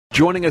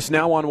Joining us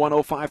now on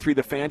 105.3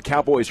 The Fan,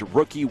 Cowboys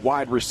rookie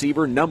wide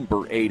receiver,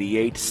 number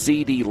 88,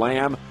 CeeDee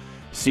Lamb.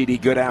 CeeDee,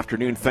 good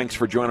afternoon. Thanks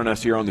for joining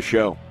us here on the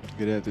show.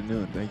 Good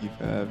afternoon. Thank you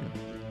for having me.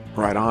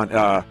 Right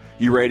on.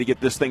 You ready to get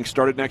this thing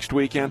started next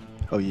weekend?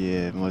 Oh,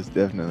 yeah, most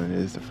definitely.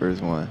 It's the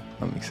first one.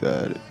 I'm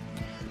excited.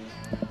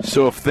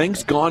 So have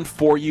things gone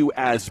for you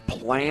as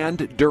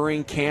planned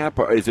during camp?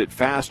 Is it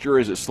faster?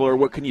 Is it slower?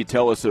 What can you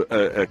tell us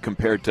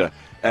compared to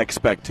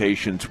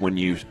expectations when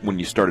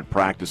you started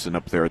practicing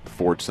up there at the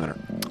Ford Center?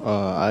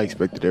 I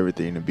expected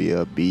everything to be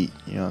upbeat,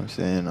 you know what I'm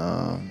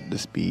saying? The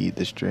speed,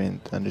 the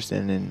strength,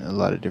 understanding a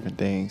lot of different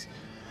things.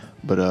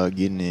 But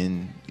getting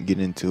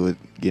into it,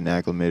 getting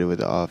acclimated with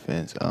the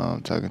offense,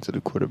 talking to the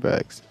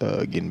quarterbacks,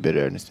 getting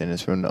better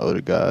understandings from the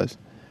older guys,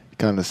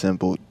 kind of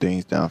simpled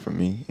things down for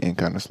me and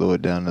kind of slowed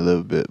it down a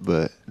little bit.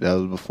 But that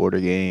was before the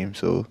game,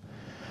 so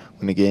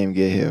when the game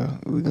get here,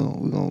 we're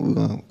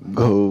gonna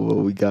go what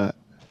we got.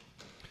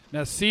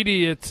 Now,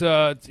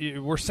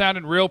 CeeDee, we're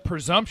sounding real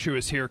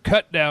presumptuous here.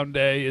 Cut down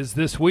day is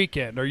this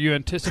weekend. Are you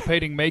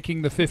anticipating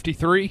making the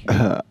 53?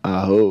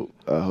 I hope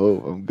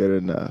I'm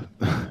good enough.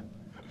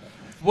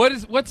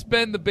 What's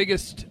been the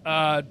biggest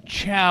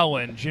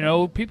challenge? You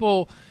know,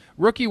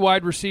 rookie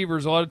wide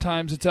receivers, a lot of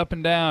times it's up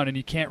and down, and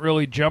you can't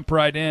really jump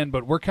right in.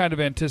 But we're kind of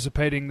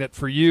anticipating that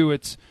for you,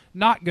 it's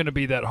not going to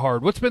be that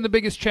hard. What's been the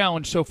biggest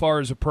challenge so far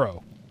as a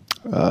pro?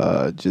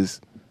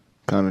 Just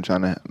kind of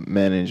trying to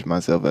manage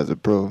myself as a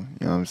pro.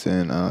 You know what I'm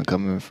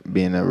saying?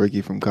 Being a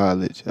rookie from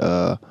college.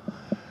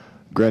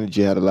 Granted,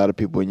 you had a lot of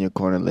people in your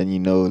corner letting you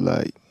know,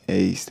 like,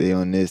 hey, stay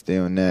on this, stay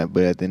on that.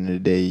 But at the end of the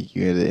day,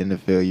 you're in the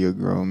NFL, you're a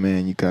grown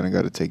man. You kind of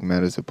got to take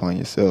matters upon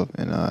yourself.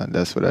 And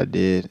that's what I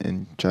did,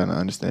 and trying to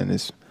understand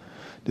this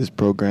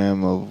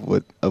program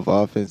of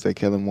offense that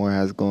Kellen Moore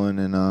has going,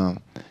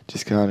 and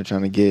just kind of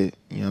trying to get,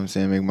 you know what I'm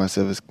saying, make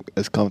myself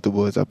as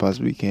comfortable as I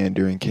possibly can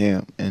during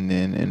camp. And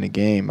then in the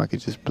game, I could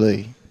just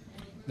play.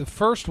 The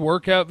first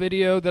workout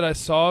video that I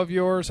saw of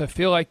yours, I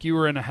feel like you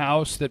were in a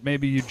house that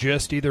maybe you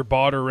just either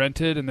bought or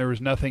rented, and there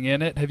was nothing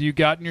in it. Have you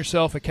gotten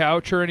yourself a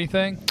couch or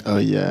anything? Oh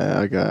yeah,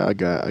 I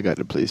got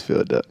the place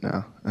filled up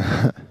now.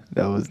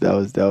 that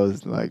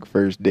was like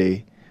first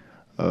day.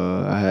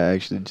 I had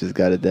actually just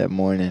got it that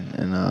morning,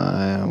 and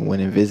I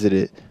went and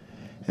visited,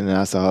 and then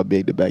I saw how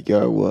big the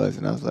backyard was,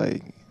 and I was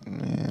like,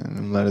 man,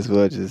 I might as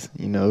well just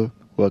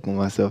welcome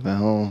myself at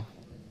home.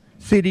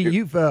 CeeDee,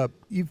 you've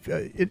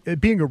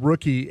being a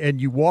rookie, and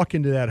you walk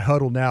into that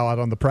huddle now out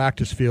on the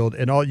practice field,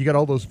 and you got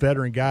all those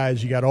veteran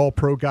guys, you got all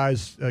pro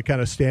guys kind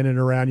of standing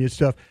around you and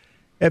stuff.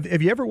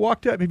 Have you ever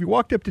walked up? Have you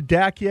walked up to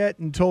Dak yet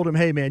and told him,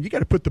 "Hey, man, you got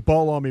to put the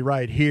ball on me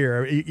right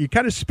here"? You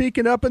kind of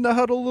speaking up in the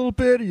huddle a little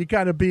bit, or you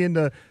kind of being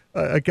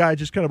a guy,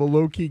 just kind of a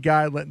low key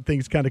guy, letting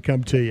things kind of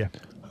come to you?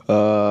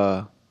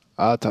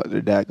 I'll talk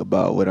to Dak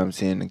about what I'm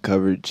seeing in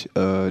coverage,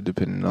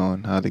 depending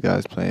on how the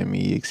guy's playing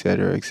me, et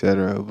cetera, et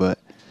cetera. But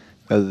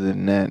other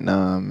than that,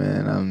 nah,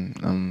 man,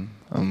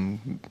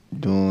 I'm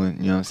doing,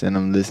 you know what I'm saying,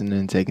 I'm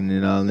listening, taking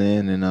it all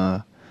in,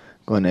 and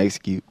going to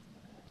execute.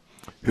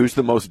 Who's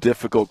the most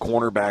difficult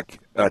cornerback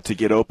to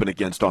get open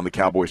against on the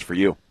Cowboys for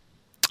you?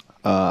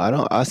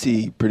 I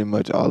see pretty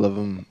much all of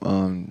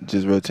them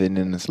just rotating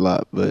in the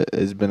slot, but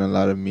it's been a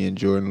lot of me and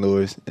Jordan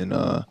Lewis and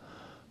a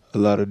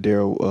lot of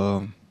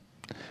Daryl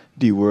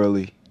D.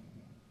 Worley.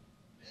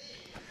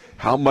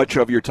 How much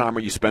of your time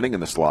are you spending in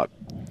the slot?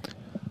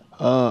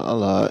 A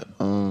lot.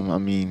 I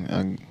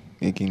mean,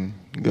 it can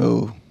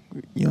go,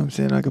 you know what I'm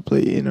saying, I can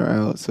play in or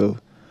out, so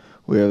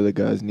wherever the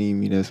guys need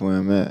me, that's where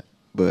I'm at.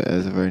 But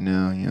as of right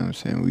now, you know what I'm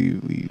saying,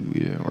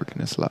 we are working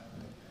the slot.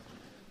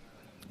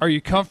 Are you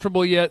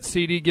comfortable yet,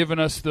 CeeDee, giving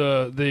us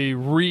the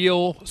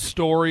real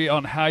story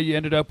on how you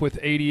ended up with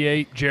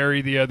 88?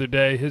 Jerry the other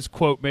day, his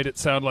quote made it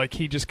sound like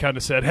he just kind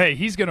of said, hey,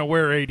 he's going to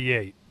wear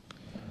 88.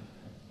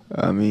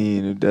 I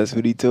mean, if that's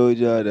what he told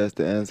y'all, that's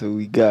the answer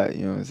we got,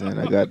 you know what I'm saying?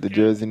 I got the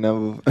jersey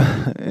number,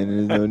 and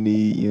there's no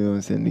need, you know what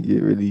I'm saying, to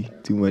get really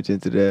too much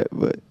into that.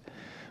 But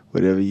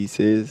whatever he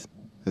says,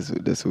 that's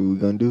what we're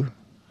going to do.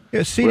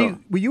 Yeah, CeeDee,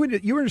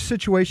 you were in a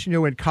situation,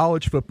 in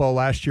college football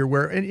last year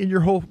where, in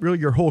your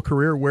whole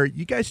career, where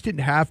you guys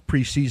didn't have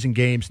preseason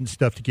games and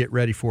stuff to get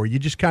ready for. You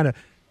just kind of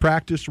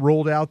practiced,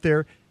 rolled out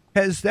there.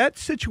 Has that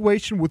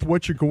situation with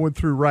what you're going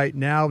through right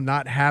now,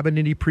 not having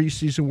any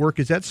preseason work,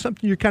 is that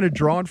something you're kind of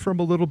drawn from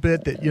a little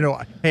bit? That,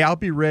 hey, I'll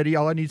be ready.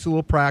 All I need is a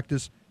little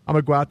practice. I'm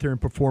going to go out there and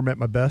perform at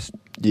my best?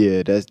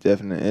 Yeah, that's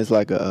definitely. It's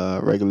like a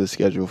regular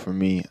schedule for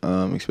me,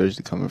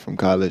 especially coming from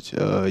college.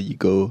 You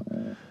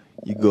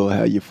go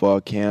have your fall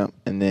camp,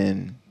 and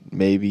then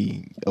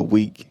maybe a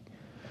week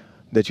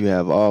that you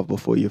have off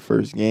before your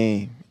first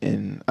game.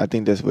 And I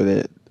think that's where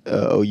that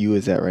OU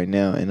is at right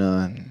now.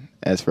 And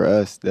as for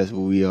us, that's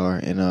where we are.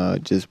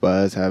 And just by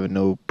us having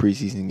no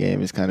preseason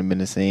game, it's kind of been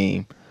the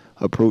same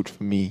approach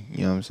for me.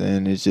 You know what I'm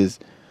saying? It's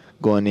just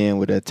going in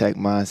with an attack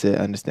mindset,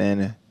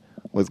 understanding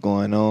what's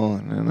going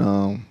on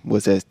and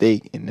what's at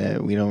stake, and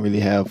that we don't really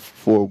have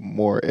 4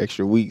 more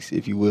extra weeks,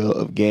 if you will,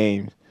 of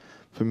games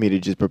for me to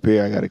just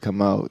prepare. I got to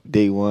come out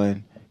day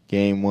one,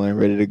 game one,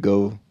 ready to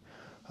go,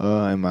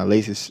 and my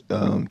laces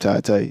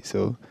tied tight.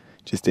 So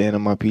just staying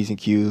on my P's and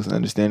Q's,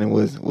 understanding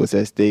what's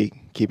at stake,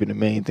 keeping the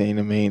main thing,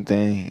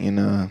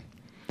 and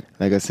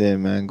like I said,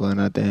 man, going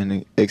out there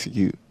and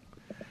execute.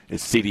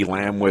 It's CeeDee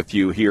Lamb with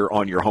you here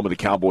on your home of the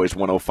Cowboys,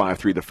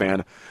 105.3 The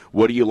Fan.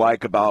 What do you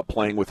like about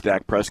playing with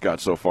Dak Prescott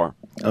so far?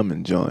 I'm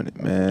enjoying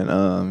it,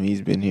 man.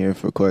 He's been here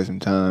for quite some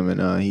time,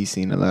 and he's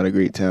seen a lot of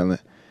great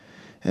talent.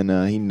 And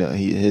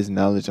his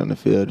knowledge on the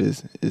field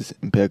is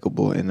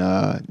impeccable. And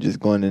just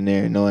going in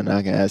there and knowing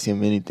I can ask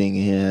him anything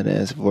and he had to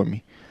answer for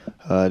me,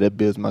 that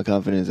builds my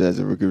confidence as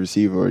a rookie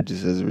receiver or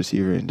just as a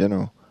receiver in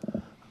general.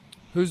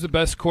 Who's the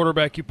best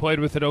quarterback you played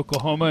with at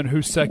Oklahoma, and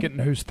who's second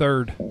and who's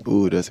third?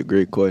 Ooh, that's a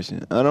great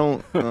question. I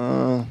don't.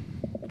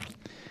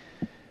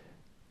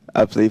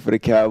 I play for the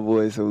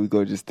Cowboys, so we're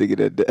going to just stick it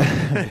at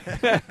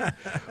that.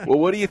 Well,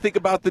 what do you think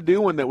about the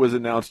new one that was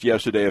announced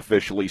yesterday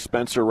officially,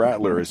 Spencer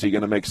Rattler? Is he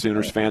going to make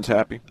Sooners fans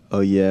happy?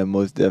 Oh, yeah,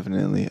 most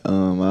definitely.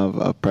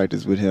 I've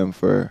practiced with him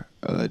for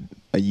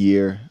a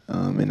year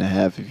and a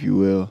half, if you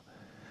will,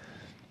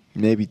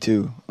 maybe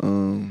two.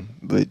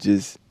 But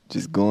just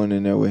going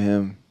in there with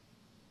him,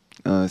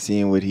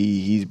 seeing what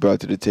he's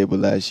brought to the table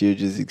last year,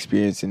 just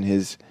experiencing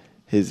his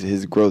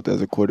growth as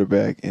a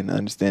quarterback and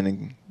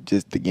understanding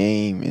just the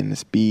game and the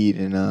speed,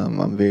 and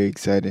I'm very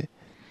excited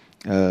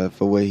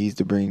for what he's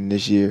to bring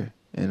this year.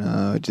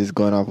 And just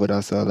going off what I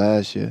saw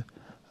last year,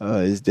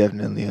 is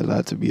definitely a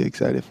lot to be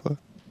excited for.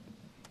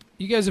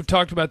 You guys have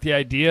talked about the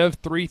idea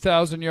of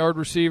 3,000-yard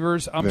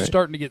receivers. I'm Right.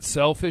 starting to get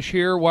selfish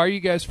here. Why are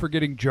you guys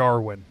forgetting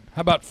Jarwin?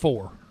 How about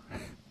 4?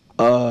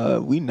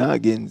 We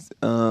not getting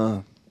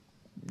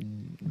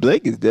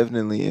Blake is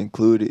definitely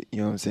included, you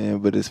know what I'm saying?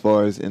 But as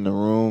far as in the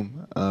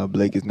room,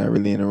 Blake is not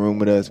really in the room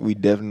with us. We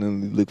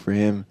definitely look for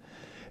him.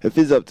 If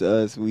it's up to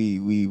us,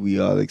 we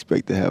all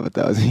expect to have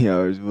 1,000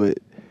 yards. But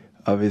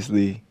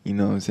obviously, you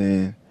know what I'm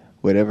saying,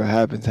 whatever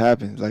happens,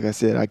 happens. Like I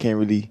said, I can't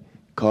really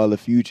call the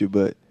future,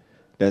 but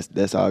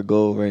that's our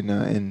goal right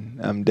now. And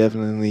I'm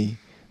definitely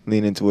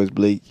leaning towards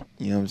Blake,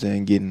 you know what I'm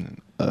saying,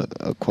 getting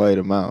a quite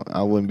amount.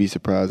 I wouldn't be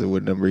surprised at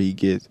what number he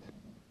gets.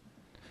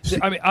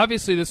 I mean,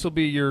 obviously this will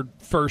be your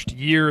first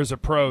year as a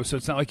pro, so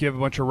it's not like you have a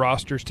bunch of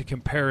rosters to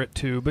compare it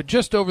to. But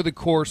just over the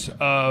course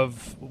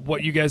of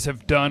what you guys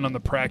have done on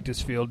the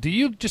practice field, do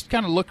you just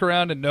kind of look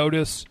around and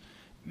notice,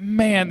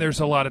 man,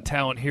 there's a lot of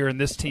talent here, and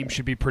this team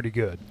should be pretty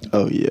good?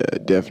 Oh, yeah,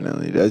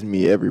 definitely. That's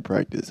me every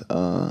practice.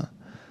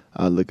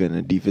 I look at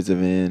the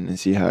defensive end and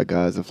see how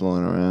guys are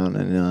flowing around,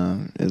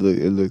 and it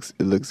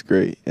looks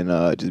great. And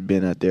just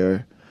being out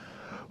there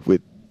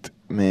with,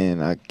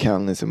 man, a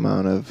countless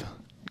amount of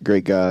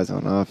great guys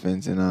on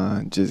offense,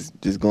 and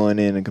just going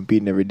in and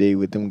competing every day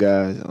with them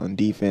guys on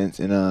defense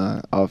and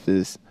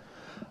offense.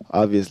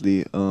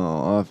 Obviously,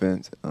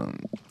 offense,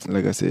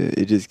 like I said,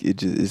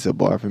 it's a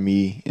bar for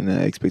me and an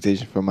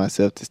expectation for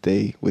myself to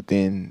stay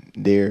within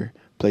their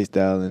play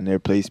style and their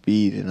play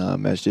speed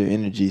and match their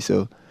energy.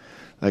 So,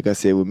 like I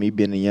said, with me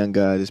being a young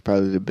guy, it's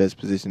probably the best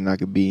position I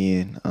could be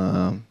in,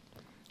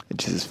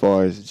 just as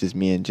far as just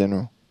me in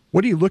general.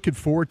 What are you looking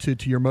forward to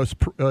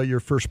your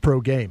first pro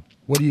game?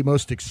 What are you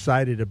most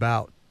excited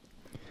about?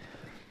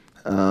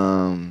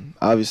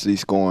 Obviously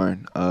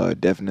scoring,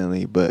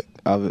 definitely, but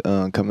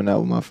coming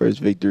out with my first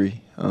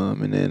victory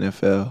in the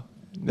NFL,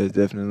 that's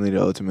definitely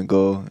the ultimate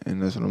goal,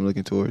 and that's what I'm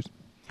looking towards.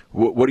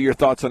 What are your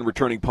thoughts on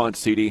returning punts,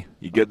 CeeDee?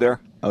 You good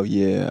there? Oh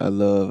yeah, I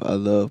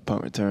love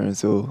punt return,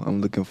 so I'm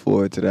looking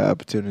forward to that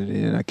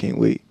opportunity, and I can't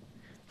wait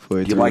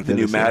for it. Do you to like the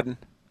new develop. Madden?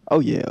 Oh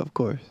yeah, of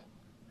course.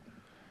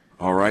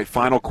 All right,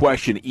 final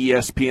question.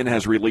 ESPN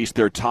has released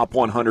their top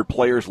 100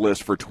 players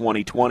list for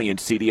 2020, and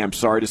CeeDee, I'm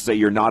sorry to say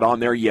you're not on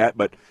there yet,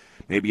 but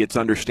maybe it's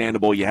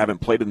understandable you haven't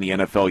played in the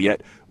NFL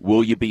yet.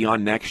 Will you be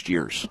on next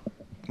year's?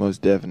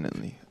 Most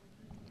definitely.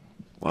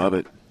 Love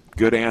it.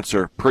 Good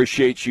answer.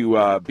 Appreciate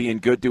you being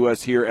good to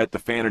us here at The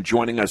Fan and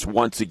joining us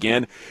once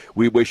again.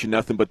 We wish you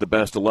nothing but the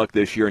best of luck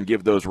this year, and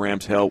give those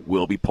Rams hell.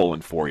 We'll be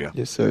pulling for you.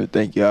 Yes, sir.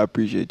 Thank you. I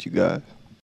appreciate you guys.